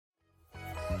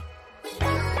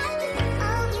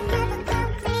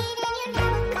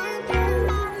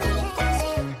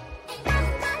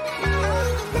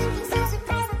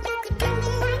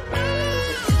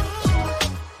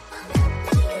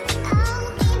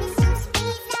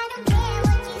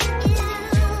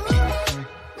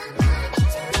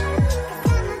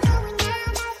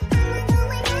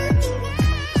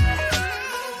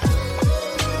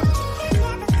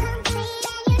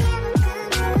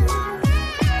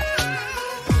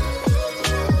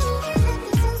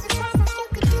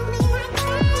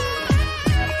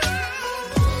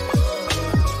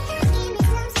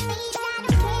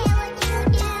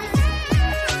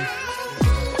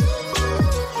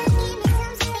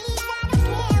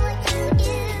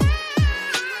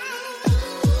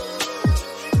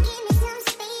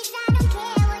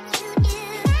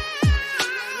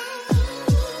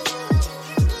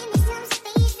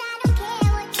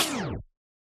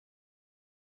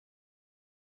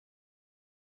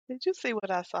Did you see what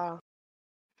I saw?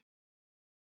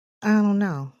 I don't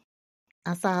know.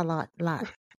 I saw a lot.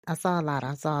 I saw a lot.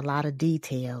 I saw a lot of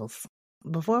details.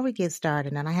 Before we get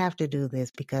started, and I have to do this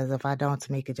because if I don't,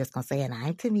 Tamika just gonna say, "And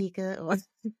I'm Tamika,"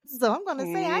 so I'm gonna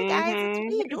say, "Hi guys, it's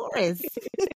me, Mm-hmm. Doris."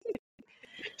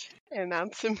 And I'm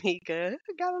Tamika.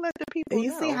 Gotta let the people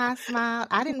You see know. how I smiled?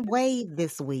 I didn't wave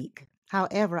this week.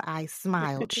 However, I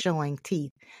smiled, showing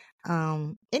teeth.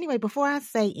 Anyway, before I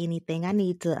say anything, I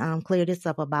need to clear this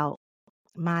up about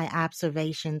my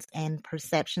observations and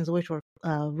perceptions, which were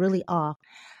really off.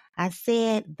 I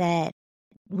said that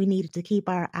we needed to keep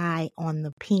our eye on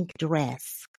the pink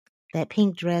dress. That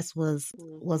pink dress was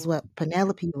Mm-hmm. what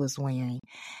Penelope was wearing.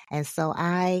 And so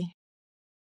I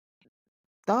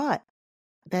thought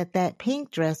that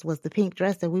pink dress was the pink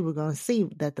dress that we were going to see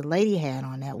that the lady had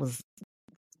on that was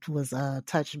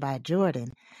touched by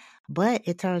Jordan. But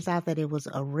it turns out that it was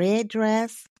a red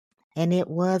dress and it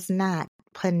was not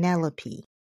Penelope.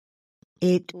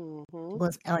 It Mm-hmm.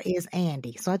 was or is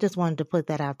Andy. So I just wanted to put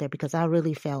that out there because I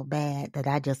really felt bad that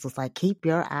I just was like, keep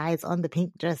your eyes on the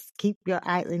pink dress. Keep your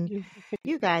eyes. And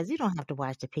you guys, you don't have to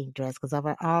watch the pink dress because I've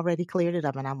already cleared it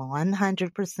up and I'm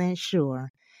 100%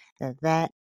 sure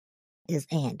that is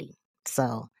Andy.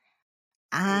 So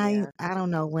I Yeah.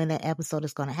 don't know when that episode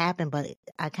is going to happen, but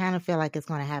I kind of feel like it's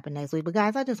going to happen next week. But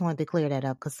guys, I just wanted to clear that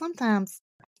up because sometimes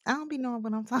I don't be knowing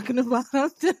what I'm talking about. I'm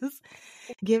just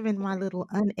giving my little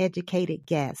uneducated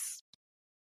guess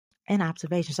and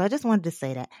observation. So I just wanted to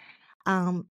say that.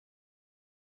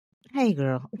 Hey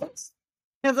girl,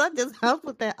 because I'll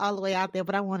put that all the way out there,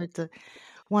 but I wanted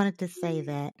to say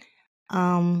that.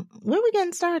 Where we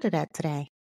getting started at today?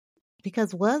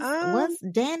 Because was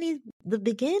Danny the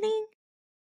beginning?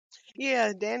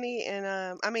 Yeah, Danny and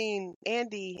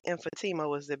Andy and Fatima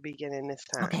was the beginning this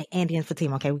time. Okay, Andy and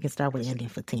Fatima. Okay, we can start with Andy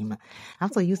and Fatima.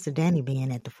 I'm so used to Danny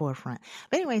being at the forefront.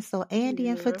 But anyway, so Andy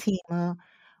and Yeah. Fatima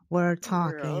were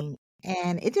Girl. talking,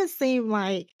 and it just seemed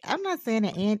like I'm not saying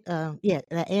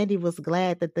that Andy was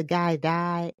glad that the guy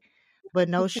died, but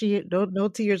no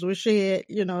tears were shed.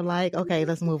 Like okay,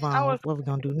 let's move I on. was What we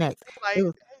gonna do next? It like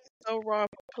was, so wrong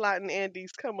plotting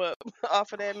Andy's come up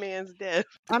off of that man's death.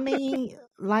 I mean,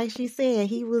 like she said,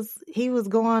 he was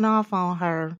going off on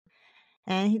her.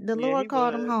 And the Yeah, Lord he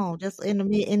called him was. home just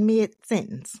in mid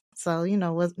sentence. So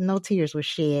was no tears were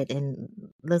shed, and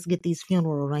let's get these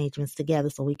funeral arrangements together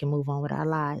so we can move on with our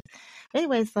lives.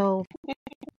 Anyway, so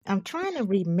I'm trying to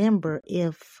remember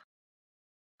if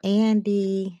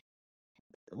Andy,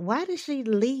 why did she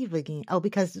leave again? Oh,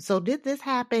 because so did this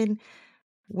happen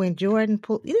when Jordan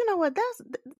pulled? You know what?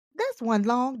 That's one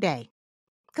long day.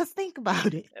 Cause think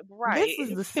about it. This Right.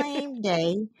 is the same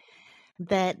day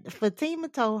that Fatima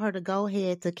told her to go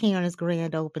ahead to Karen's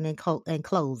grand opening and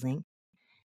closing.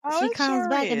 Oh, She it comes sure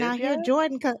back and is, now yeah. here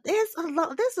Jordan comes.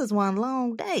 This is one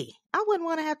long day. I wouldn't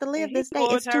want to have to And live he this day. pulled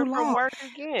It's too her from long work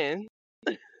again.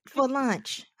 for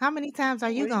lunch. How many times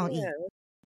are you Well, gonna eat?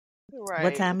 yeah,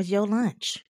 What right. time is your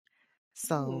lunch?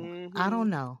 So I Mm-hmm. don't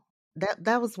know.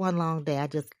 That was one long day. I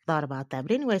just thought about that.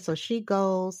 But anyway, so she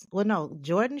goes. Well, no,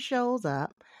 Jordan shows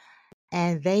up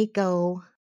and they go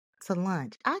to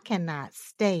lunch. I cannot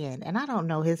stand, and I don't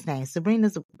know his name.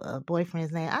 Sabrina's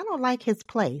boyfriend's name. I don't like his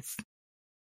place.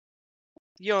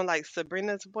 You don't like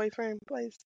Sabrina's boyfriend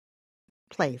place?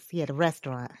 Yeah, the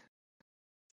restaurant.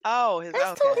 Oh, his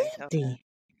It's too okay, okay. empty.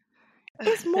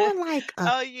 It's more like a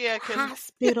Oh yeah, 'cause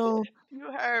hospital.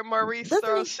 you heard Maurice Doesn't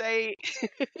throw he? shade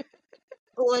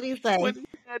What do you say? when he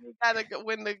said he gotta go,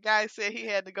 when the guy said he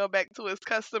had to go back to his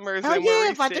customers, Oh and yeah,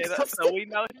 Maurice about the said, "So we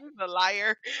know he's a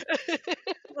liar."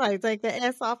 right, take the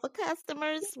S off of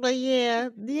customers. But yeah,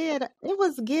 it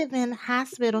was given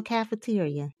hospital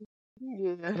cafeteria.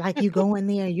 Yeah. Like you go in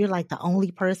there, you're like the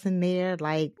only person there.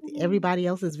 Like everybody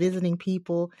else is visiting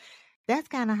people. That's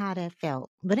kind of how that felt.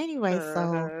 But anyway,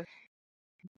 so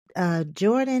Uh-huh.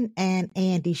 Jordan and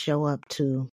Andy show up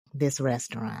to this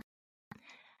restaurant.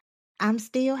 I'm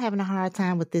still having a hard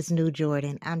time with this new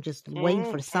Jordan. I'm just waiting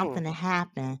for Mm-hmm. something to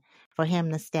happen for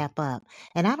him to step up.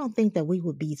 And I don't think that we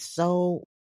would be so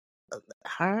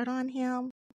hard on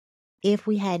him if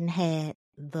we hadn't had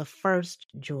the first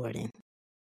Jordan.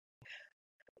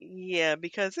 Yeah,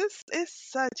 because it's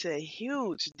such a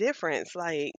huge difference.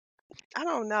 Like, I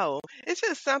don't know. It's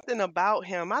just something about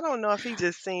him. I don't know if he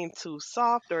just seemed too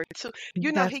soft or too,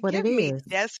 That's he what it give me is.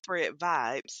 desperate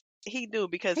vibes. He do,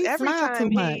 because He every smiled too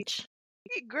time much.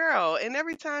 girl, and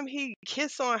every time he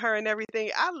kiss on her and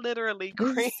everything, I literally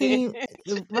It cringe. seemed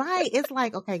right. It's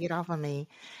like, okay, get off of me.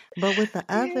 But with the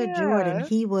other Jordan, Yeah.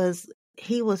 he was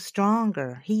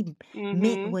stronger. He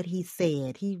meant Mhm. what he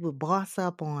said. He would boss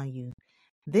up on you.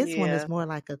 This one Yeah. is more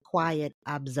like a quiet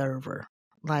observer.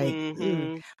 Like, ugh.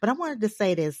 Mhm. But I wanted to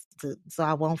say this so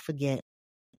I won't forget.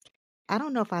 I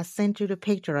don't know if I sent you the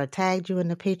picture or tagged you in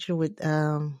the picture with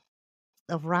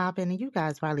of Robin, and you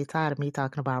guys probably tired of me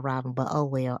talking about Robin, but oh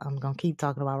well, I'm gonna keep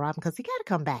talking about Robin because he got to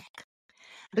come back.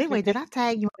 But anyway, did I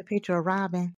tag you in the picture of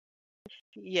Robin?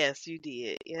 Yes, you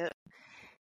did. Yep.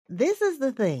 This is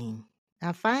the thing.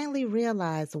 I finally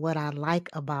realized what I like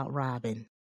about Robin.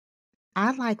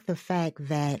 I like the fact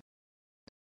that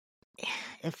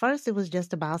at first it was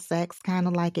just about sex, kind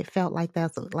of like it felt like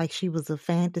that's like she was a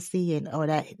fantasy and or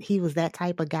that he was that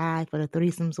type of guy for the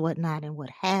threesomes, whatnot, and what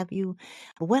have you.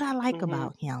 But what I like Mhm.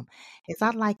 about him is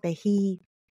I like that he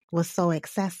was so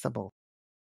accessible.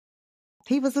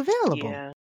 He was available.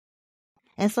 Yeah.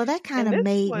 And so that kind And of this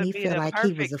made would me be feel the like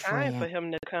he was perfect a time friend. for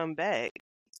him to come back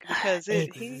because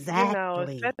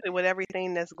Exactly. especially with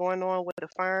everything that's going on with the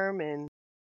firm and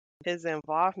his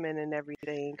involvement and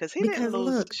everything, because he didn't Because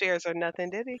lose look, shares or nothing,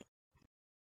 did he?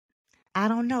 I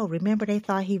don't know. Remember they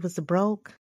thought he was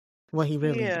broke? Well, he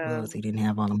really Yeah. was. He didn't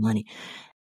have all the money.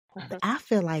 But I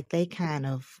feel like they kind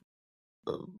of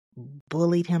uh,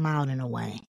 bullied him out in a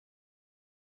way.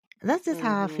 That's just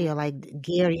how I Mhm. feel. Like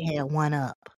Gary had one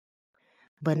up.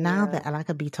 But now Yeah. that, and I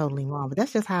could be totally wrong, but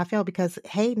that's just how I felt because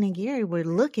Hayden and Gary were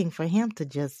looking for him to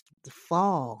just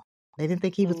fall. They didn't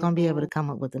think he was going to be able to Mhm. come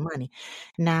up with the money.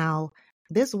 Now,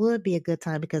 this would be a good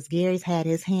time because Gary's had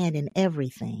his hand in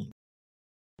everything.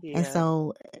 And Yeah.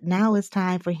 so now it's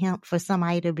time for him, for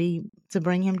somebody to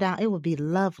bring him down. It would be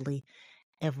lovely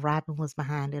if Robin was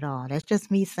behind it all. That's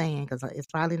just me saying, because it's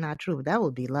probably not true, but that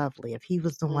would be lovely if he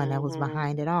was the one that was Mhm.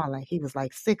 behind it all. Like he was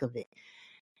like sick of it.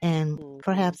 And Mhm.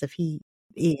 perhaps if he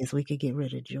is, we could get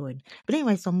rid of Jordan. But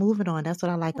anyway, so moving on. That's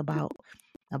what I like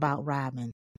about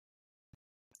Robin.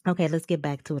 Okay, let's get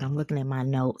back to it. I'm looking at my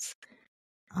notes.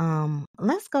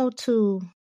 Let's go to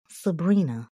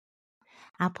Sabrina.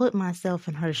 I put myself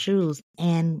in her shoes,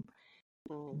 and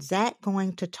Mhm. Zach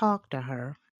going to talk to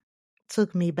her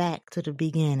took me back to the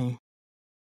beginning.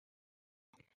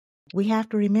 We have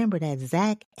to remember that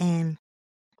Zach and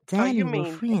Oh, you Danny were mean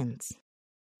friends.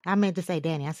 I meant to say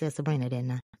Danny. I said Sabrina,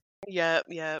 didn't I? yep,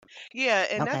 yep. Yeah,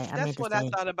 and Okay, that's I that's meant to what I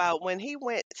say, thought about when he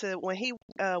went to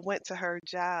her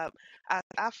job.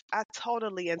 I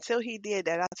totally, until he did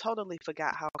that, I totally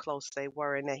forgot how close they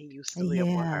were and that he used to live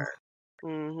with yeah, her.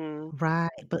 Mhm. right.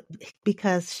 But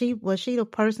because she the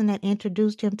person that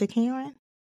introduced him to Karen?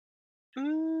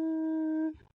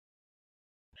 Mm,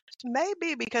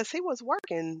 maybe because he was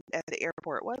working at the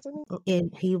airport, wasn't he?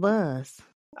 And he was.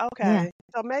 Yeah. Okay.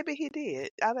 So maybe he did.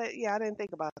 I didn't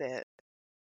think about that.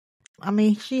 I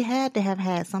mean, she had to have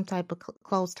had some type of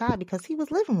close tie because he was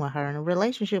living with her and the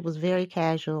relationship was very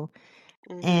casual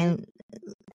Mhm. and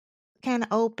kind of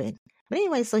open. But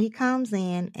anyway, so he comes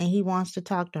in and he wants to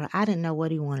talk to her. I didn't know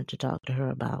what he wanted to talk to her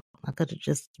about. I could have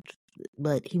just,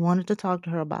 but he wanted to talk to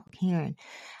her about Karen.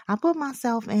 I put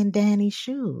myself in Danny's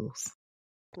shoes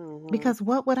Mhm. because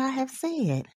what would I have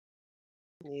said?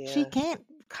 She Yeah. can't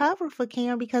cover for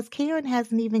Karen because Karen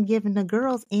hasn't even given the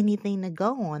girls anything to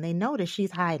go on. They know that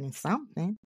she's hiding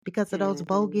something because of those Mhm.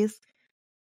 bogus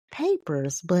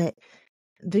papers. But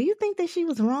do you think that she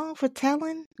was wrong for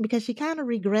telling? Because she kind of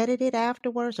regretted it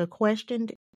afterwards or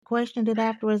questioned it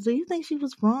afterwards. Do you think she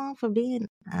was wrong for being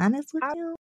honest with I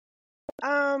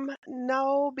him?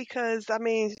 no, because I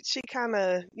mean, she kind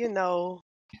of,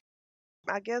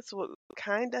 I guess would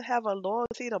kind of have a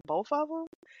loyalty to both of them.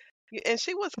 And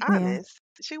she was Yeah. honest.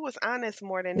 She was honest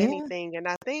more than Yeah. anything. And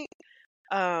I think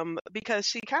because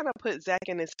she kind of put Zach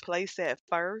in his place at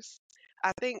first.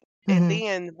 I think, and Hmm.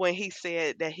 then when he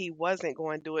said that he wasn't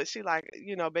going to do it, she like,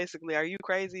 basically, are you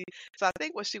crazy? So I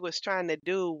think what she was trying to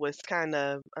do was kind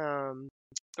of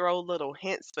throw little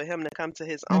hints for him to come to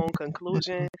his own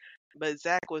conclusion. But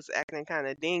Zach was acting kind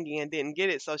of dingy and didn't get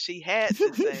it, so she had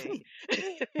to say,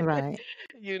 Right.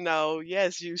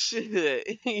 yes, you should,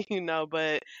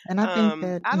 but And I think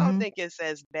that, I don't think it's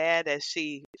as bad as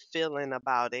she feeling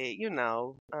about it.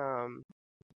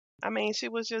 I mean, she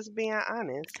was just being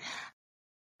honest.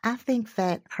 I think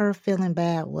that her feeling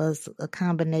bad was a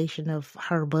combination of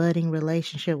her budding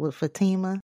relationship with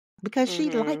Fatima because she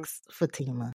Mhm. likes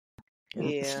Fatima.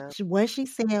 Yeah. What she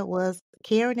said was,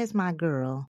 Karen is my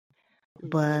girl,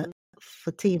 but Mhm.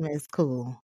 Fatima is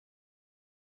cool.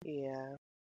 Yeah.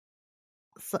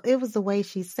 So it was the way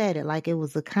she said it, like it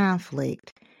was a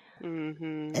conflict,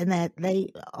 Mhm. and that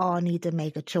they all need to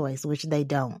make a choice, which they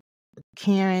don't.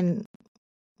 Karen,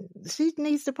 she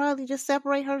needs to probably just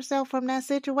separate herself from that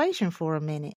situation for a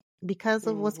minute because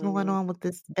of what's going Mhm. on with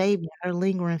this baby, her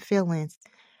lingering feelings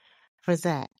for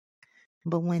Zach.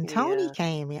 But when Tony Yeah.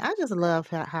 came in, I just love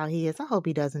how he is. I hope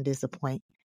he doesn't disappoint.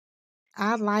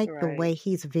 I like the Right. way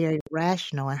he's very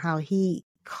rational and how he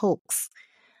coaxes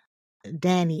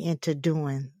Danny into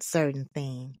doing certain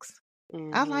things.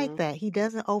 I like Mhm. that. He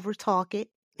doesn't overtalk it.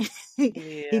 He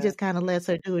Yeah. just kind of lets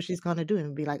her do what she's going to do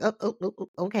and be like, oh, oh, oh, oh,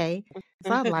 okay.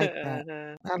 So I like that.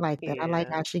 Uh-huh. I like that. I like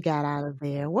Yeah. how she got out of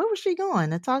there. Where was she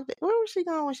going to talk? Where was she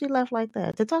going when she left like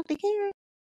that? To talk to Karen?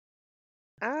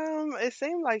 It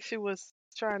seemed like she was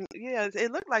trying. Yeah,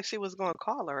 it looked like she was gonna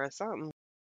call her or something.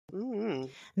 Mm.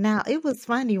 Now, it was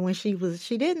funny when she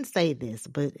didn't say this,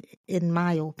 but in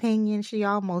my opinion, she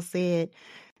almost said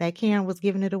that Karen was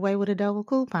giving it away with a double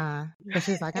coupon. Because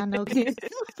she was like, I know Karen.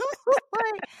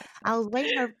 Like, I was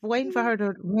waiting for her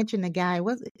to mention the guy.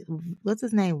 What's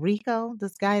his name? Rico?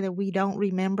 This guy that we don't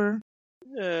remember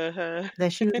Uh-huh.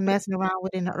 that she was messing around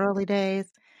with in the early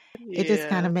days. It just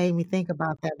kind Yeah. of made me think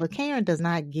about that. But Karen does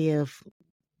not give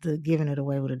the giving it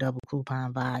away with a double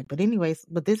coupon vibe. But anyways,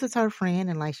 but this is her friend,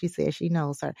 and like she said, she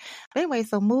knows her. But anyway,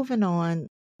 so moving on,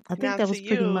 I think Now that to was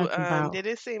pretty you, much about. did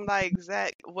it seem like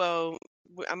Zach? Well,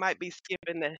 I might be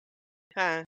skipping the.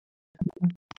 Huh?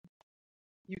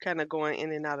 You kind of going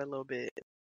in and out a little bit.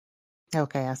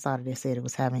 Okay, I saw that they said it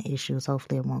was having issues.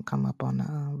 Hopefully, it won't come up on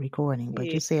the recording. But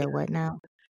Yeah. you said what now?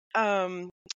 Um,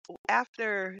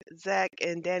 After Zach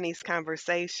and Danny's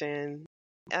conversation,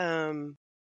 um,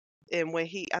 and when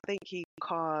I think he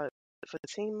called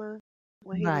Fatima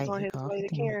when he was Right, on he his called way to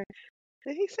Fatima. Karen.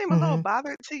 Did he seem a little Mm-hmm.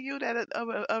 bothered to you that of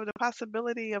the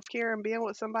possibility of Karen being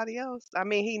with somebody else? I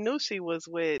mean, he knew she was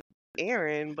with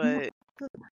Aaron, but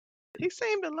he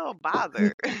seemed a little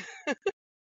bothered.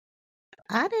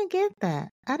 I didn't get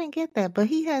that. I didn't get that. But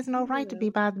he has no right to Yeah, be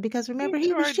bothered because he remember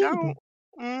he was sure don't. cheating.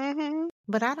 Mm-hmm.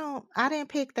 But I didn't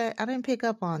pick that. I didn't pick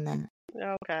up on that.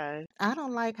 Okay. I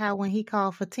don't like how when he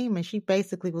called Fatima, she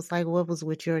basically was like, "What was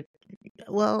with your?"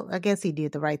 Well, I guess he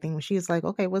did the right thing when she was like,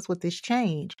 "Okay, what's with this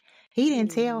change?" He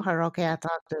didn't tell Hmm. her, "Okay, I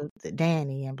talked to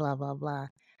Danny and blah blah blah."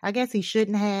 I guess he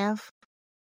shouldn't have,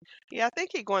 Yeah, I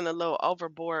think he going a little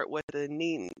overboard with the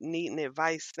needing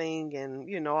advice thing,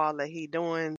 and all that he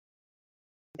doing.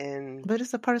 And but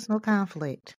it's a personal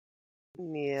conflict,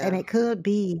 and yeah. it could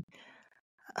be.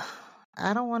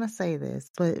 I don't want to say this,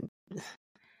 but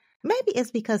maybe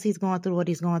it's because he's going through what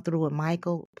he's going through with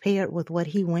Michael, paired with what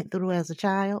he went through as a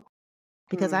child.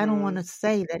 Because I don't want Hmm. to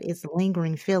say that it's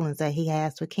lingering feelings that he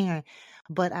has for Karen,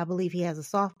 but I believe he has a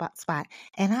soft spot.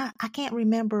 And I can't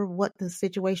remember what the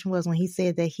situation was when he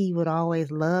said that he would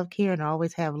always love Karen or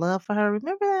always have love for her.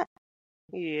 Remember that?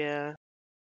 Yeah.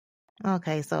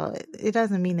 Okay, so it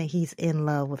doesn't mean that he's in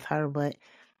love with her, but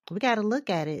we got to look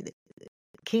at it.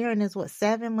 Karen is what,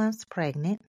 7 months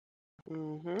pregnant.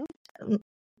 Hmm. Mm,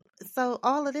 So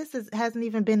all of this hasn't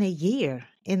even been a year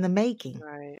in the making.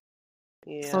 Right.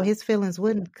 So Yeah. his feelings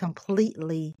wouldn't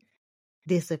completely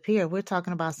disappear. We're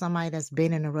talking about somebody that's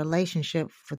been in a relationship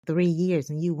for 3 years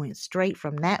and you went straight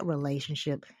from that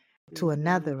relationship to Hmm.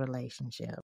 another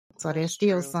relationship. So there's That's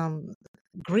still true. some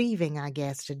grieving, I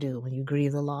guess, to do when you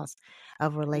grieve the loss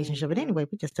of a relationship. But Hmm. anyway,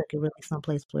 we just took it really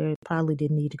someplace where it probably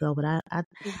didn't need to go. But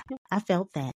I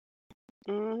felt that.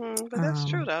 Hmm. But that's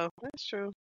true Um, though. That's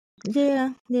true.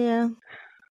 yeah, yeah.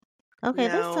 Okay,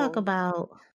 let's talk Now, about.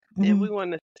 if Hmm. we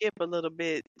want to skip a little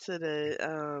bit to the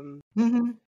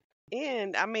Hmm.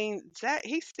 end, I mean, Zach,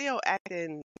 he's still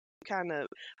acting kind of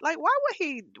like why would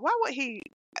he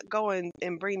go and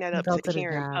bring that up Go to to the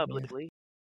Karen job. Yeah, publicly?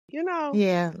 You know,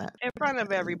 yeah. in front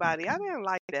of everybody. I didn't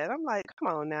like that. I'm like,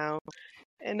 come on now.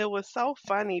 And it was so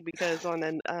funny because on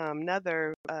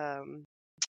another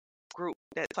group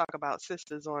that talk about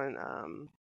sisters on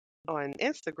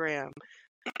Instagram,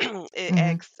 it Hmm.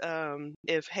 asked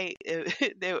if hate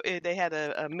if they had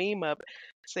a meme up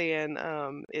saying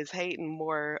is Hayden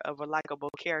more of a likable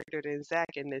character than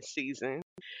Zach in this season?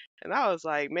 And I was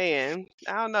like, man,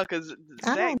 I don't know, because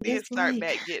I Zach don't did start dislike.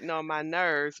 back getting on my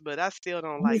nerves, but I still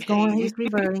don't like Hayden. He's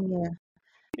reverting. Yeah.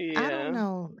 I don't Yeah.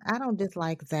 know. I don't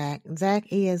dislike Zach. Zach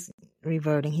is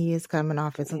reverting. He is coming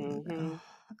off as a Mhm.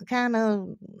 kind of,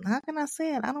 how can I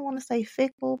say it? I don't want to say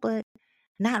fickle, but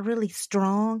not really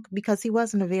strong because he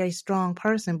wasn't a very strong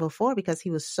person before because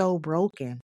he was so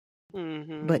broken.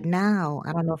 But Mhm. now,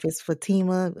 I don't know if it's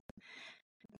Fatima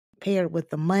paired with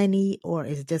the money or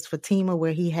it's just Fatima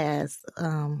where he has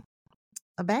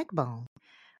a backbone.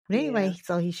 But Yeah. anyway,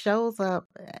 so he shows up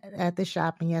at the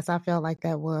shop, and yes, I felt like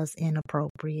that was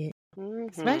inappropriate. Mhm.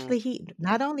 Especially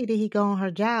not only did he go on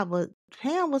her job, but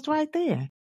Pam was right there.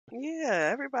 Yeah.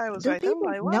 Everybody was Do right there. I'm people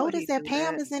like, why would notice he that do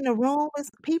Pam that? is in the room?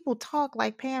 People talk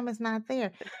like Pam is not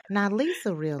there. Now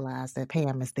Lisa realized that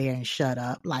Pam is there and shut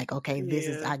up. Like, okay,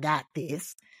 Yeah. I got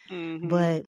this. Mhm.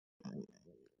 But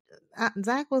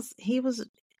Zach was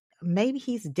maybe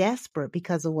he's desperate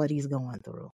because of what he's going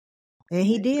through. And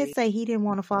he did Maybe. say he didn't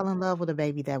want to fall in love with a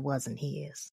baby that wasn't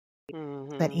his,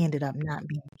 that Mhm. ended up not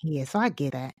being his. So I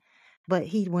get that. But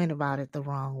he went about it the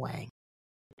wrong way.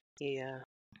 Yeah.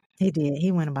 He did.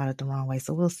 He went about it the wrong way.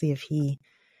 So we'll see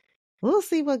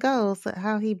what goes,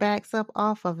 how he backs up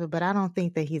off of it. But I don't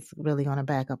think that he's really going to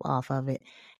back up off of it.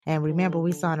 And remember,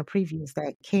 we saw Mhm. in the previews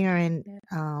that Karen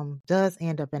does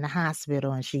end up in the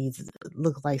hospital, and she's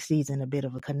looks like she's in a bit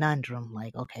of a conundrum.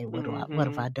 Like, okay, what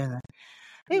have Mhm. I done?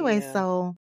 Anyway, Yeah.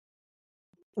 so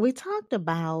we talked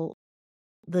about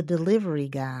the delivery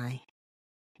guy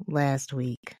last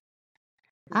week.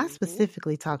 I Mhm.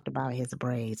 specifically talked about his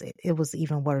braids. It was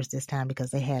even worse this time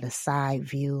because they had a side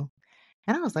view.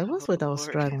 And I was like, Oh what's with those Lord.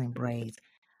 struggling braids?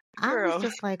 I was Girl.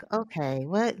 just like, okay,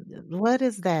 what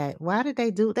is that? Why did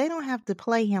they don't have to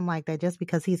play him like that just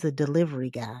because he's a delivery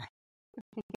guy.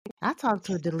 I talked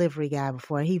to a delivery guy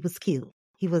before. He was cute.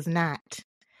 He was not.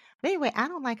 But anyway, I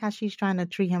don't like how she's trying to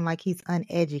treat him like he's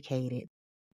uneducated.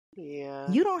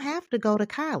 Yeah. You don't have to go to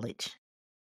college.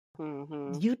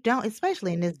 Mhm. You don't,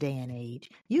 especially in this day and age,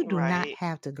 you do not Right.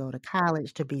 have to go to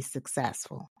college to be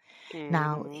successful.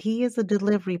 Now, Mhm. he is a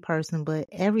delivery person, but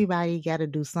everybody got to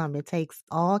do something. It takes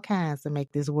all kinds to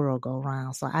make this world go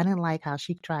round. So I didn't like how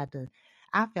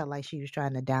I felt like she was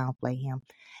trying to downplay him,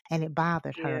 and it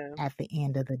bothered her Yeah. at the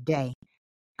end of the day.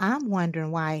 I'm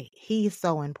wondering why he's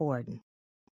so important.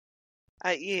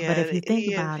 But if Yeah, you think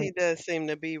about he it, does seem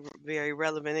to be very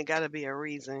relevant. It got to be a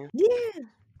reason. yeah,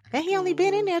 and he only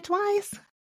been in Mhm. there twice.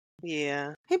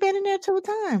 Yeah. He been in there 2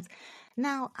 times.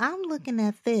 Now I'm looking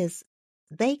at this.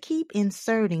 They keep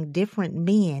inserting different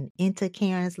men into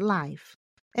Karen's life.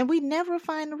 And we never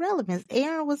find the relevance.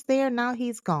 Aaron was there, now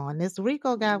he's gone. This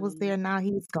Rico guy was Mhm. there, now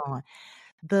he's gone.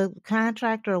 The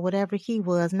contractor or whatever he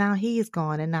was, now he's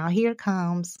gone. And now here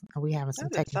comes, we having some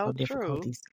That is so technical true.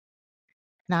 difficulties.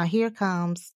 Now here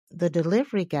comes the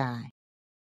delivery guy.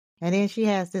 And then she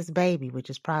has this baby, which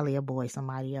is probably a boy,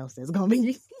 somebody else that's gonna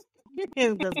be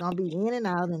that's gonna be in and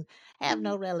out and have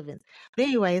no relevance. But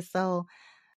anyway, so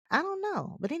I don't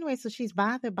know. But anyway, so she's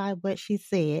bothered by what she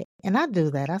said. And I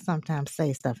do that. I sometimes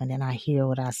say stuff and then I hear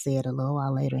what I said a little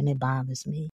while later and it bothers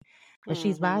me. But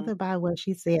she's Mhm. bothered by what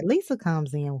she said. Lisa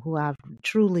comes in, who I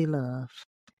truly love.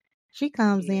 She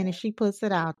comes in Yeah. and she puts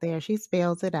it out there. She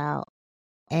spells it out.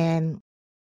 And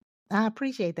I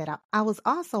appreciate that. I was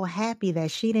also happy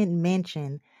that she didn't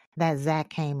mention that Zach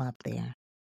came up there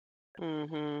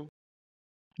Mhm.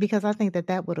 because I think that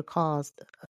that would have caused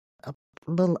a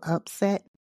little upset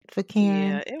for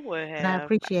Yeah, Karen. it would And I have.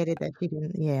 appreciated that she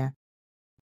didn't. Yeah,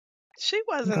 She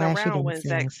I'm wasn't glad she around didn't when say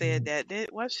Zach said anything. that,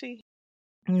 was she?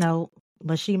 No,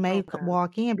 but she may Okay.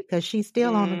 walk in because she's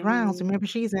still on the grounds. Mhm. Remember,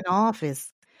 she's in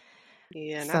office.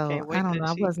 Yeah, and I So can't I wait don't till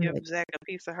know. she give Zach a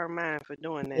piece of her mind for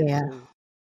doing that Yeah, too.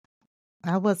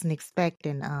 I wasn't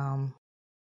expecting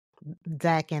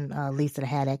Zach and Lisa to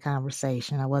have that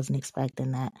conversation. I wasn't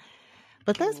expecting that.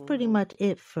 But that's pretty Mhm. much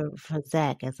it for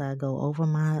Zach as I go over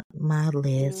my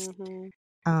list. Mhm.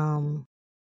 Um,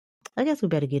 I guess we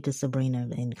better get to Sabrina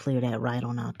and clear that right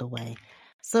on out the way.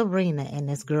 Sabrina and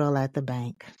this girl at the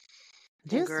bank.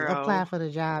 Just apply Girl, for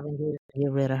the job and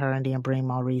get rid of her and then bring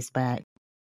Maurice back.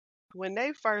 when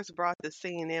they first brought the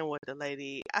scene in with the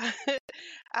lady,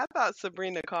 I thought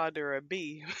Sabrina called her a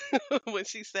B when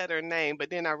she said her name, but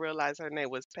then I realized her name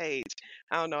was Paige.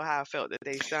 I don't know how I felt that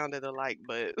they sounded alike,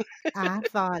 but I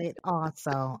thought it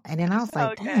also. And then I was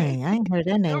like, okay. dang, I ain't heard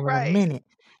that name in a Right. minute.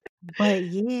 But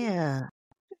yeah,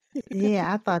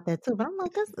 yeah, I thought that too. But I'm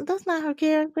like, that's not her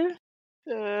character.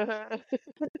 Uh-huh.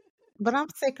 But I'm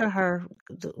sick of her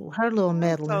little I'm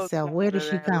meddling so self. Where tired did of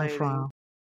she that come lady. from?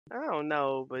 I don't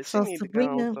know, but she So need to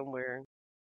go Sabrina, somewhere.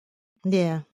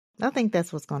 yeah, I think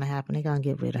that's what's going to happen. They're going to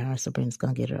get rid of her. Sabrina's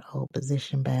going to get her old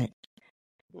position back.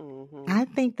 Mhm. I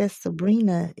think that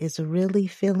Sabrina is really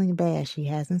feeling bad. She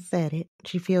hasn't said it.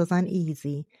 She feels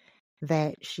uneasy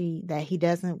that he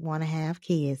doesn't want to have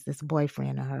kids, this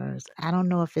boyfriend of hers. I don't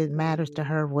know if it matters to Mhm.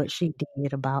 her what she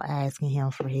did about asking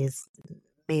him for his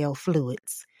male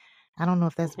fluids. I don't know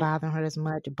if that's bothering her as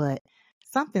much, but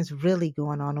something's really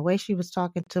going on. The way she was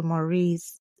talking to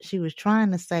Maurice, she was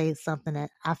trying to say something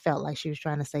that I felt like she was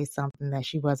trying to say something that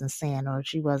she wasn't saying, or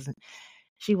she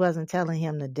wasn't telling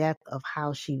him the depth of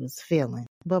how she was feeling.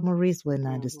 But Maurice wouldn't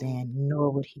Mhm. understand,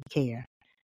 nor would he care.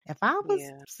 If I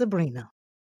was Yeah. Sabrina,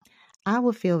 I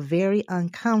would feel very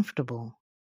uncomfortable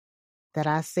that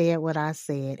I said what I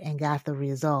said and got the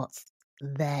results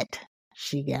that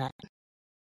she got.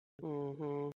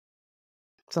 Mhm.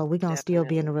 So we're going to still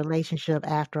be in a Definitely. relationship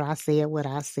after I said what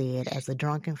I said as a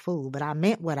drunken fool. But I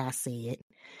meant what I said,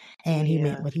 and he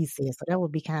meant Yeah. what he said. So that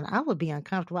would be I would be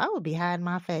uncomfortable. I would be hiding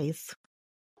my face.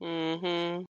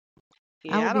 Mhm.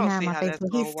 I Yeah, would I be don't hiding see my how face, that's but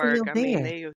he's gonna work. still I mean, there.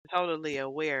 they are totally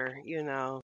aware, you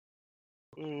know.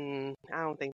 I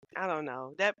don't think. I don't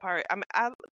know that part. I mean,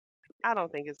 I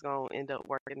don't think it's gonna end up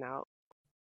working out.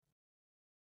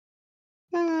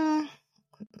 Hmm,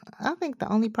 I think the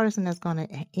only person that's going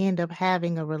to end up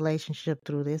having a relationship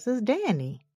through this is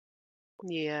Danny.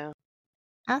 Yeah.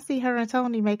 I see her and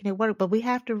Tony making it work, but we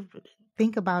have to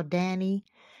think about Danny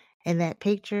and that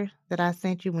picture that I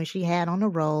sent you when she had on the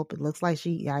robe. It looks like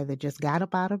she either just got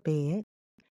up out of bed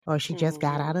or she just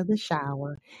got out Mhm. of the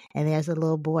shower, and there's a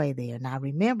little boy there. Now,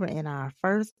 remember, in our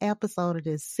first episode of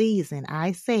this season,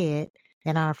 I said,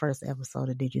 in our first episode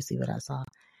of Did You See What I Saw?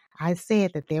 I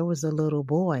said that there was a little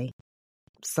boy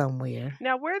somewhere.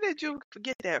 Now, where did you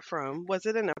get that from? Was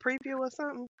it in a preview or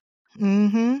something?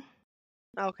 Mm-hmm.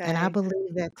 And I Okay.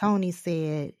 believe that Tony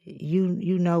said,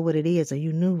 you know what it is, or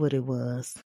you knew what it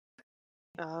was.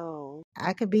 Oh.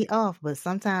 I could be off, but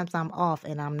sometimes I'm off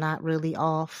and I'm not really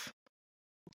off.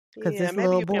 Because Yeah, this maybe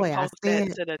little you can boy, I post that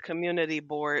said, to the community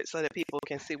board so that people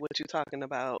can see what you're talking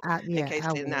about in yeah, case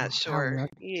I they're not will. I sure. will.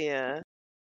 Yeah.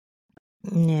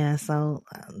 Yeah, so,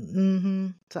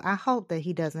 so I hope that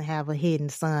he doesn't have a hidden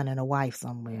son and a wife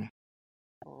somewhere.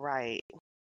 Right.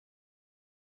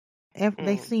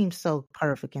 They Mm. seem so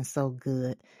perfect and so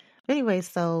good. But anyway,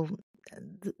 so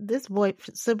this boy,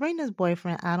 Sabrina's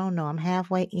boyfriend, I don't know. I'm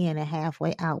halfway in and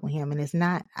halfway out with him, and it's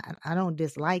not. I don't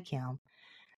dislike him.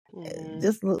 Mhm.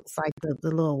 This looks like the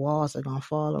little walls are gonna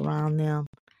fall around them.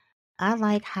 I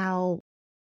like how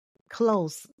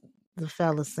close the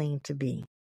fellas seem to be.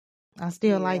 I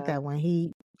still like Yeah. that when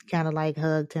he kind of like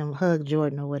hugged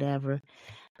Jordan or whatever.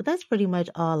 But that's pretty much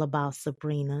all about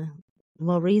Sabrina.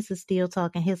 Maurice is still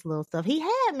talking his little stuff. He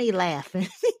had me laughing.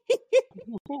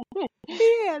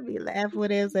 He had me laughing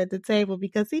when he was at the table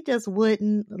because he just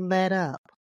wouldn't let up.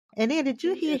 And then did He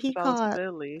you hear is so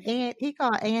silly. He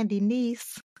called Andy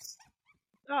niece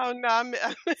Oh no,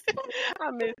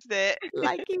 I missed that.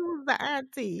 like he was the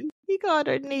auntie. He called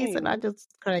her niece, and I Mm. just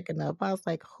cracking up. I was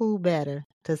like, who better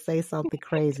to say something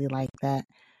crazy like that?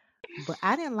 But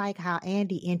I didn't like how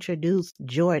Andy introduced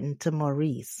Jordan to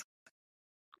Maurice.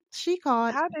 She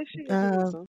called How did she uh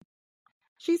introduce him?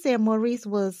 she said Maurice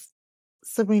was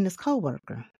Sabrina's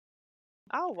coworker.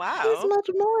 Oh He's wow. much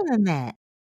more than that.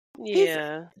 He's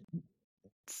Yeah.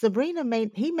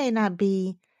 he may not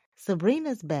be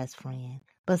Sabrina's best friend,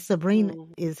 but Sabrina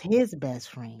Mm. is his best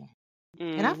friend.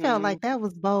 And I felt Mhm. like that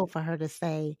was bold for her to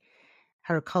say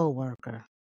her coworker.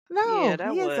 Yeah, No,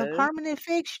 that he is a was. permanent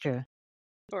fixture.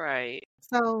 Right.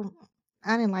 So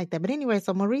I didn't like that. But anyway,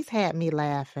 so Maurice had me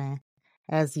laughing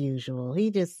as usual.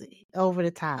 He just over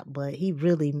the top, but he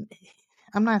really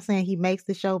I'm not saying he makes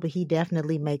the show, but he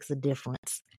definitely makes a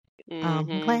difference. I'm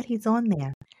Mhm. glad he's on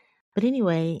there. But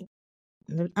anyway,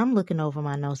 I'm looking over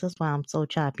my notes. That's why I'm so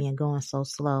choppy and going so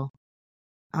slow.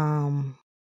 Um,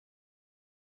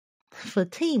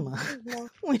 Fatima, Mhm.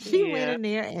 when she went Yeah. in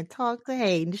there and talked to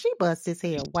Hayden, she bust his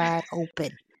head wide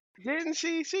open. Didn't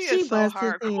she? She is She so bust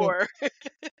his head. hardcore.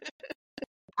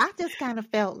 I just kind of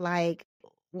felt like,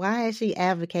 why is she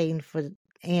advocating for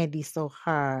Andy so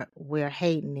hard where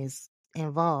Hayden is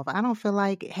involved? I don't feel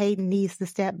like Hayden needs to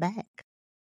step back.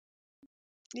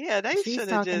 Yeah, they She's should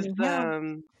have talking just to him.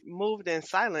 moved in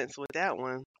silence with that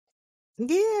one.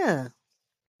 Yeah.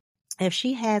 If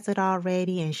she has it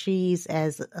already and she's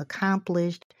as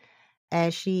accomplished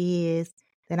as she is,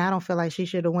 then I don't feel like she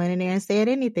should have went in there and said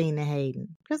anything to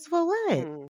Hayden. Because for what?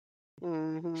 Mm.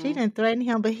 She Mhm. didn't threaten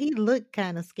him, but he looked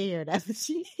kind of scared.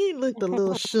 He looked a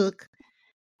little shook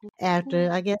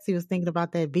after. I guess he was thinking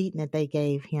about that beating that they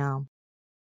gave him.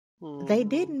 They Mhm.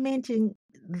 didn't mention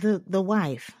the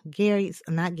wife,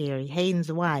 not Gary,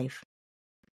 Hayden's wife.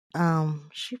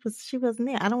 She wasn't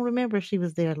there. I don't remember if she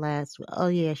was there last. Oh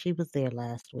yeah, she was there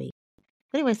last week.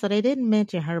 Anyway, so they didn't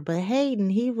mention her, but Hayden,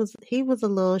 he was a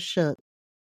little shook.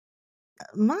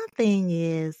 My thing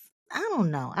is, I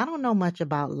don't know. I don't know much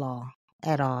about law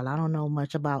at all. I don't know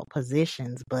much about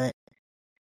positions, but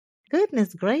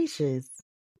goodness gracious.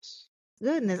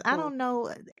 Goodness, I Hmm. don't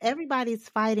know. Everybody's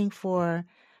fighting for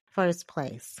first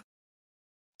place.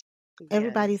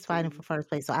 Yes. Everybody's fighting for first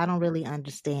place. So I don't really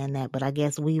understand that, but I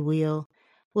guess we'll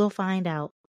find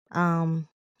out. Um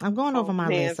I'm going over Both my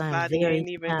list. man's I'm body very ain't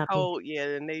even happy. cold yet,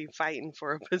 and they fighting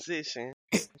for a position.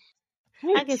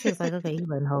 I guess he was like, okay, he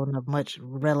wasn't holding up much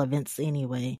relevance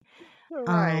anyway.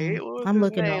 Right. What was I'm his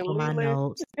looking name? over my Leland?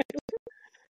 notes.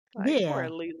 Like poor Yeah.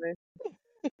 Leland.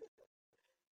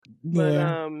 But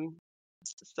Yeah.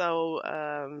 So,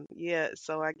 yeah,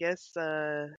 so I guess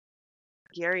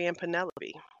Gary and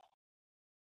Penelope.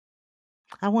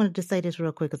 I wanted to say this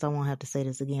real quick because I won't have to say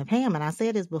this again. Pam, and I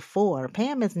said this before,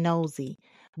 Pam is nosy,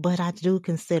 but I do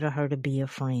consider her to be a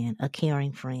friend, a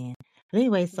caring friend. But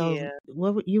anyway, so Yeah,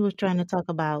 you were trying to talk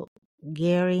about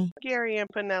Gary, Gary and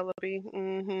Penelope.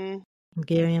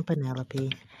 Gary and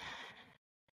Penelope.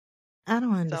 I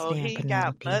don't So understand he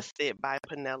got Penelope busted by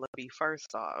Penelope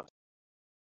first off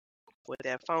with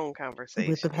that phone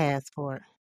with the conversation. passport.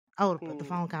 Oh, the Mm.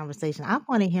 phone conversation. I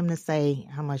wanted him to say,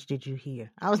 "How much did you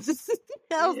hear?" I was just,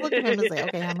 I was looking for him to say,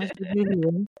 "Okay, how much did you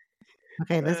hear?"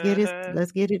 Okay, let's get it. Uh-huh.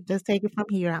 Let's get it. Let's take it from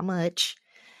here. How much?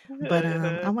 But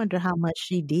I Uh-huh. wonder how much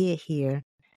she did hear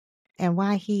and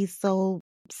why he's so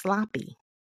sloppy.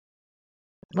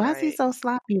 Why is he Right. so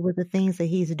sloppy with the things that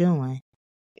he's doing?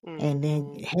 And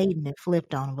then Mhm. Hayden had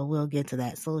flipped on him, but we'll get to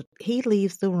that. So he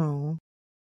leaves the room,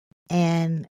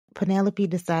 and Penelope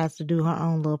decides to do her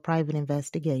own little private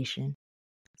investigation.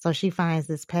 So she finds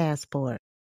this passport.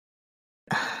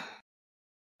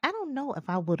 I don't know if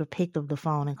I would have picked up the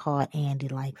phone and called Andy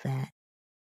like that.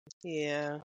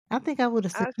 Yeah. I think I would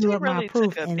have She secured my really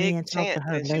took proof a and big then talked to chance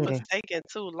her and she was later. taking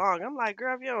too long. I'm like,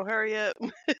 girl, if you don't hurry up.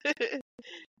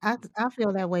 I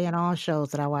feel that way in all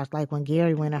shows that I watch. Like when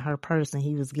Gary went in her purse and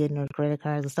he was getting her credit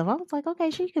cards and stuff. I was like, okay,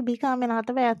 she could be coming out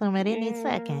the bathroom at any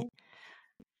second. Mhm.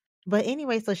 But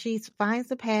anyway, so she finds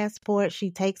the passport. She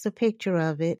takes a picture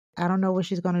of it. I don't know what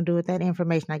she's going to do with that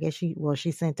information. I guess she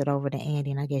sent it over to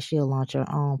Andy, and I guess she'll launch her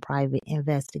own private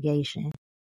investigation.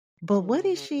 But what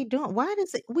is Mhm. she doing? Why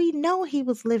does it? We know he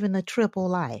was living a triple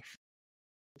life.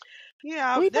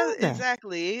 Yeah, We know that that.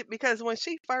 exactly. Because when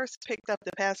she first picked up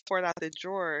the passport out the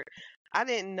drawer, I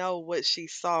didn't know what she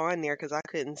saw in there because I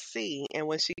couldn't see. And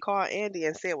when she called Andy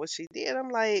and said what she did, I'm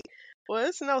like, well,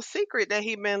 it's no secret that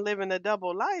he been living a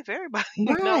double life. Everybody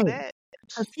know Right. that.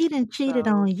 Because he didn't cheated So,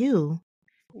 on you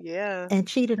yeah. and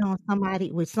cheated on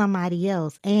somebody with somebody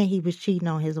else, and he was cheating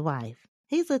on his wife.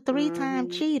 He's a 3-time Mhm.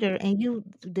 cheater, and you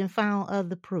then found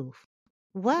other proof.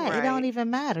 What? It don't Right. even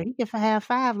matter. He could have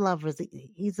 5 lovers.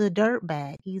 He's a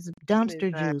dirtbag. He's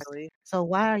dumpster juice. Exactly. So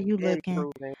why are you And looking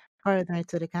proven. further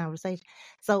into the conversation?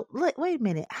 So look, wait a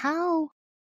minute. How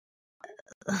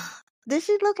did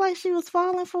she look like she was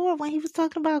falling for it when he was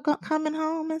talking about coming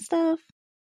home and stuff?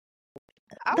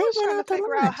 I They was went trying to out to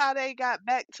figure out lunch. how they got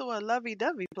back to a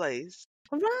lovey-dovey place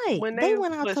Right. when They they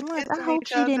went out was to lunch. I kissing hope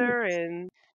each she didn't. other and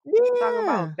talking Yeah.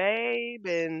 about babe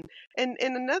and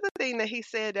another thing that he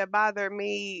said that bothered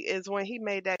me is when he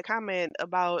made that comment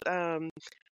about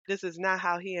this is not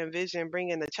how he envisioned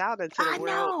bringing the child into the I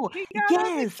world. know. He got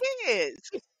other Yes.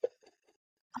 kids.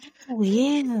 Oh,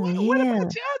 yeah, What yeah.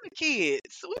 about your other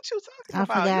kids? What you talking I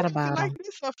about? You forgot acting about like them.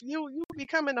 this if you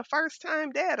becoming a first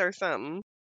time dad or something.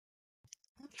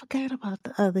 I forgot about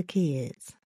the other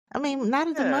kids. I mean, not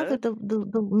as a Yeah, mother,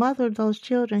 the mother of those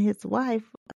children, his wife,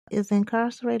 is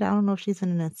incarcerated. I don't know if she's in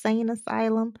an insane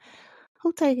asylum.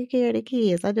 Who taking care of the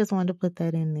kids? I just wanted to put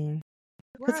that in there.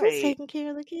 Because who's right. taking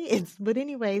care of the kids? But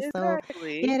anyway, so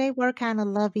Exactly. yeah, they were kind of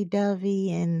lovey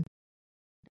dovey and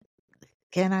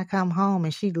can I come home?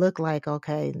 And she looked like,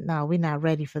 okay, no, we're not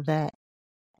ready for that.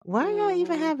 Why are y'all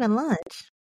even Hmm. having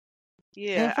lunch?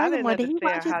 And Yeah, I didn't furthermore, did he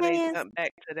wash understand his how they hands? jumped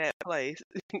back to that place.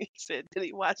 He said, did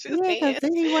he wash his Yeah, because hands?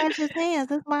 did he wash his hands?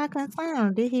 That's my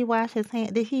concern. Did he wash his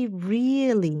hands? Did he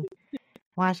really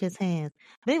wash his hands?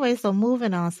 But anyway, so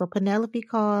moving on. So Penelope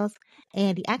calls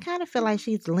Andy. I kind of feel like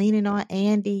she's leaning on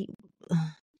Andy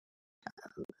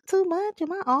too much.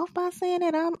 Am I off by saying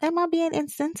that? Am I being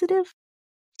insensitive?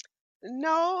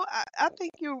 No, I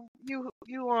think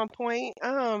you on point.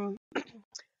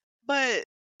 But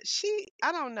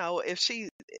I don't know if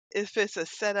it's a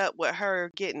setup with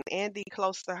her getting Andy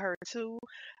close to her too.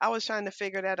 I was trying to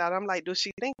figure that out. I'm like, does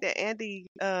she think that Andy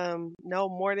know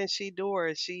more than she do, or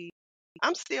is she?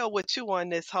 I'm still with you on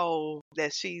this whole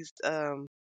that she's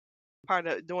part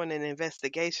of doing an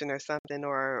investigation or something,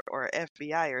 or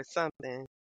FBI or something.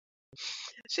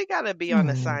 She got to be on Hmm.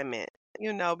 assignment,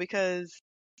 because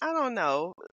I don't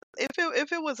know.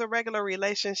 If it was a regular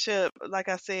relationship, like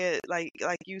I said, like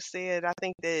you said, I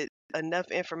think that enough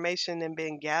information and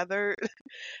been gathered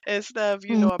and stuff,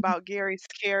 about Gary's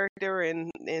character and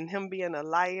him being a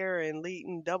liar and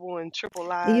leading double and triple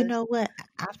You lies. know what?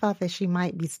 I thought that she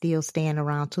might be still staying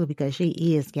around too because she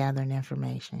is gathering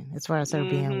information as far as her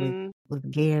being Mhm.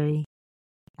 with Gary.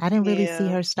 I didn't really see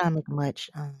Yeah. her stomach much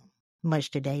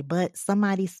today, but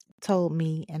somebody told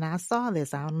me, and I saw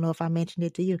this. I don't know if I mentioned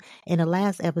it to you. In the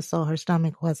last episode, her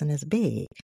stomach wasn't as big.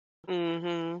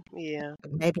 Mhm. Yeah.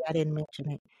 Maybe I didn't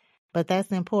mention it. But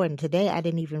that's important. Today, I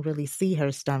didn't even really see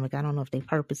her stomach. I don't know if they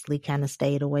purposely kind of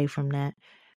stayed away from that.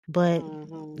 But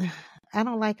Mhm. I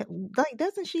don't like,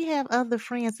 doesn't she have other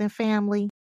friends and family?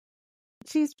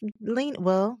 She's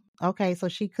well, okay, so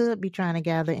she could be trying to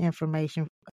gather information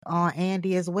on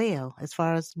Andy as well, as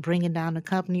far as bringing down the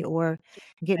company or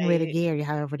getting rid of Right. Gary,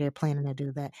 however they're planning to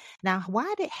do that. Now,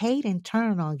 why did Hayden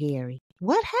turn on Gary?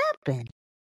 What happened?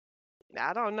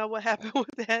 I don't know what happened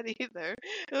with that either.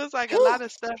 It was like a He, lot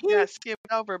of stuff he, got skipped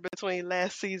over between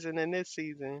last season and this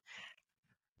season.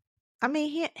 I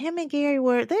mean, him and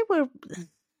Gary they were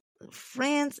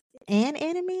friends and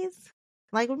enemies.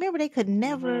 Like, remember, they could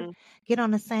never Mhm. get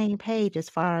on the same page as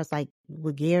far as like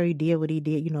what Gary did, what he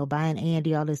did, buying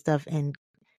Andy all this stuff, and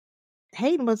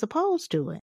Hayden was opposed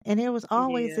to it. And there was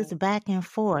always Yeah. this back and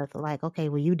forth, like, okay,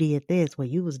 well, you did this, well,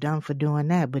 you was dumb for doing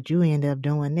that, but you ended up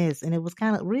doing this, and it was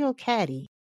kind of real catty.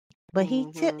 But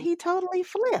Mhm. he totally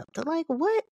flipped. Like,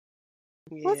 what's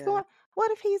Yeah. going?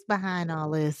 What if he's behind all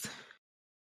this,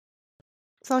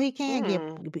 so he can't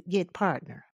Mm. get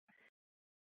partner?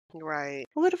 Right.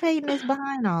 What if Hayden is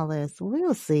behind all this?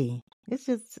 We'll see. It's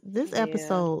just this Yeah.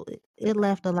 episode. It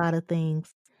left a lot of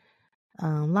things, a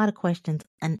lot of questions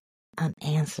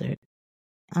unanswered.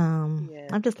 Yeah.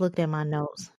 I just looked at my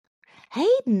notes.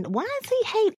 Hayden, why does he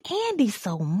hate Andy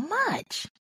so much?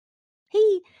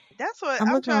 He, That's what I'm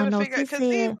I'm looking at trying my to notes. figure out He because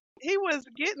he said, he was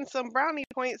getting some brownie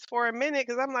points for a minute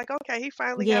because I'm like, okay, he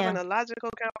finally having yeah. a logical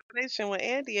conversation with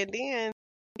Andy, and then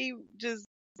he just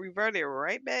reverted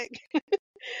right back.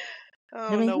 I I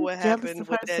don't mean, know he's what jealous happened of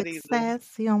with her that either.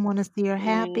 success. He don't want to see her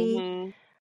happy. Mhm.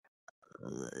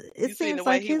 It You seen the seems way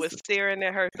like he was his. staring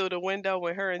at her through the window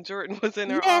when her and Jordan was in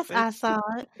her Yes, office. I saw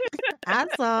it. I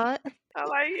saw it. I'm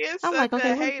like, he is I'm such like,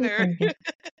 okay, a what is he hater. thinking?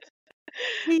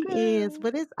 He is,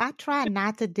 but I try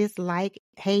not to dislike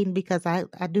Hayden because I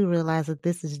do realize that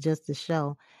this is just a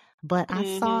show. But I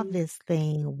saw Mhm. this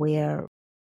thing where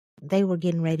they were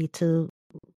getting ready to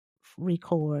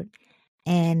record,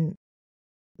 and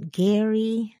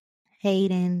Gary,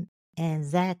 Hayden, and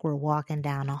Zach were walking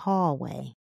down the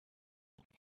hallway.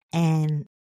 And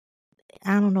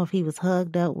I don't know if he was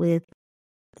hugged up with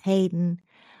Hayden,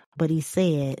 but he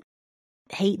said,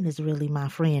 Hayden is really my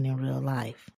friend in real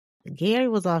life. Gary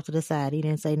was off to the side. He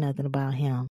didn't say nothing about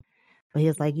him. But he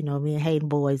was like, me and Hayden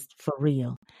boys for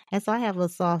real. And so I have a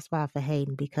soft spot for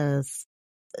Hayden because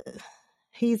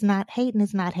Hayden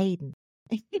is not Hayden.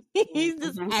 He's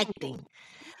just Mhm. acting.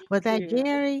 But that Yeah.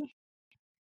 Gary,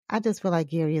 I just feel like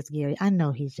Gary is Gary. I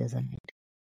know he's just acting.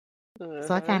 So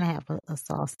I Uh-huh. kind of have a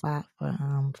soft spot for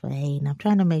Hayden. I'm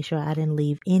trying to make sure I didn't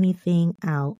leave anything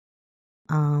out.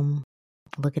 Um,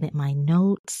 looking at my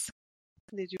notes.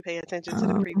 Did you pay attention to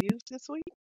the Um, previews this week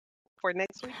for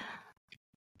next week?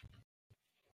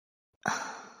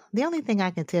 the only thing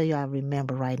I can tell you I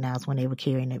remember right now is when they were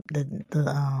carrying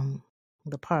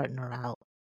the partner out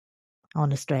on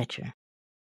the stretcher.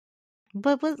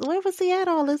 But where was he at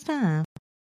all this time?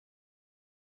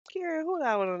 Karen, who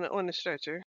that one on the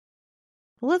stretcher?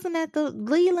 Wasn't that the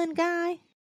Leland guy?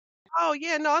 Oh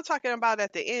yeah, no, I'm talking about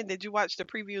at the end. Did you watch the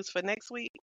previews for next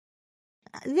week?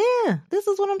 Yeah, this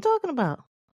is what I'm talking about.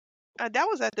 That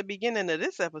was at the beginning of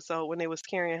this episode when they was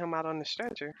carrying him out on the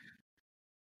stretcher.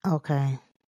 Okay,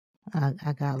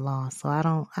 I got lost, so I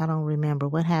don't remember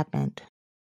what happened.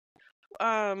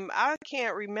 I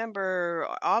can't remember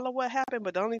all of what happened,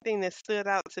 but the only thing that stood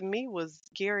out to me was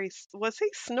was he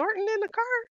snorting in the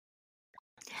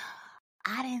car?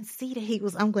 I didn't see that he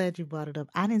was. I'm glad you brought it up.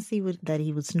 I didn't see that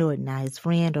he was snorting. Now his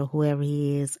friend or whoever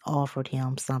he is offered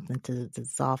him something to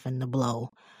soften the blow.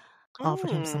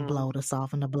 Offered him some Mm. blow to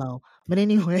soften the blow. But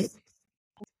anyway,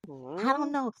 I don't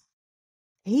Mm. know.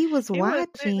 He was He was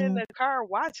sitting in watching. the car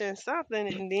watching something,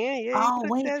 and then yeah, he Oh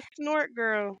took wait, that snort,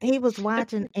 girl. he was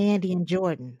watching Andy and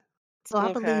Jordan. So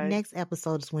I believe Okay. next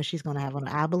episode is when she's gonna have one.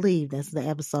 I believe that's the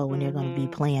episode when they're gonna be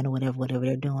Mhm. playing or whatever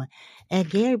they're doing. And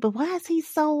Gary, but why is he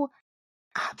so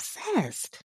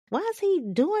obsessed? Why is he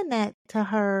doing that to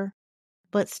her,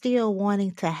 but still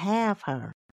wanting to have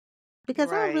her?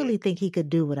 Because I Right. really think he could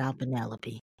do without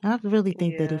Penelope. I really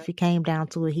think that Yeah. if it came down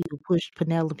to it, he would push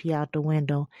Penelope out the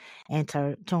window and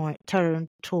turn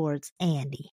towards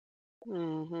Andy.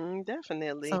 Mhm.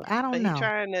 Definitely. So I But don't he know.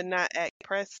 trying to not act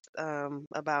pressed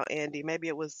about Andy. Maybe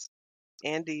it was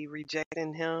Andy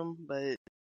rejecting him, but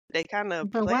they kind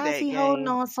of But play why is that he holding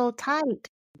game. on so tight?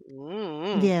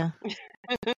 Mm. Yeah.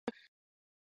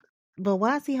 But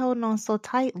why is he holding on so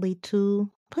tightly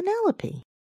to Penelope?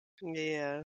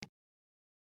 Yeah.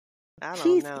 I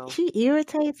don't know. She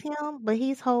irritates him, but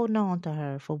he's holding on to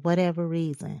her for whatever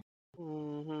reason.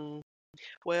 Mhm.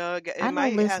 Well, it I know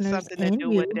might have listeners something to and do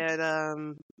with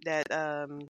you. that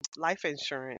life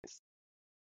insurance.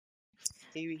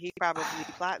 He probably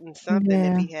plotting something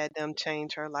if Yeah, he had them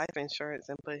change her life insurance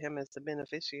and put him as the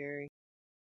beneficiary.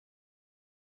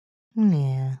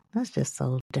 yeah. That's just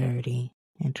so dirty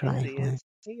and It trifling. is.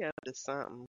 He up to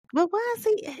something. But why is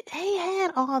he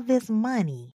had all this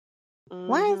money?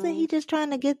 Why isn't Mhm. he just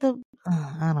trying to get the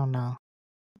I don't know.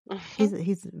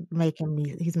 He's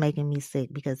making me sick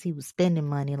because he was spending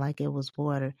money like it was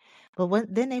water.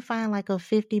 But then they find like a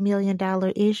 $50 million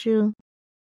issue.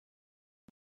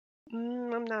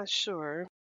 I'm not sure.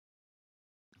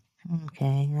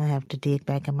 Okay, I have to dig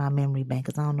back in my memory bank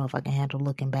because I don't know if I can handle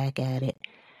looking back at it.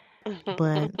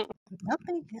 But I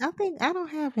think I don't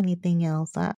have anything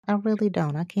else. I really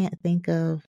don't. Yeah,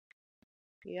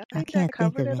 I I think that can't think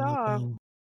covered of it all. anything.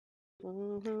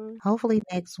 Mhm. Hopefully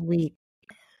next week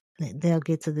they'll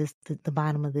get to the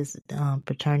bottom of this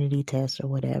paternity test or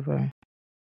whatever.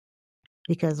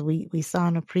 Because we saw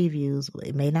in the previews,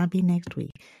 it may not be next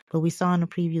week, but we saw in the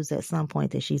previews at some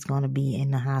point that she's going to be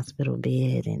in the hospital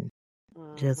bed and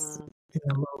just Mhm.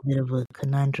 in a little bit of a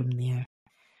conundrum there.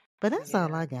 But that's all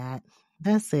Yeah. I got.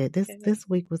 That's it. This Yeah. this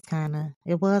week was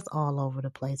it was all over the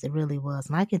place. It really was.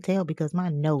 And I can tell because my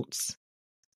notes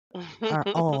are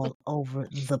all over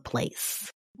the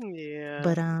place. Yeah.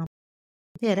 But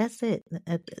yeah, that's it.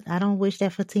 I don't wish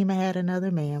that Fatima had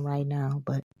another man right now,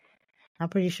 but I'm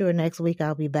pretty sure next week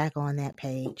I'll be back on that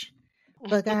page.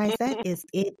 But guys, that is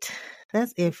it.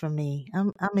 That's it for me.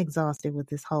 I'm exhausted with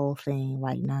this whole thing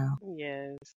right now.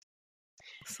 Yes.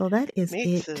 So that is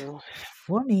Me it too.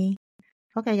 for me.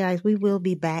 Okay, guys, we will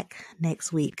be back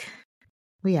next week.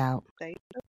 We out. Thank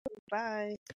you.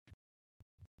 Bye.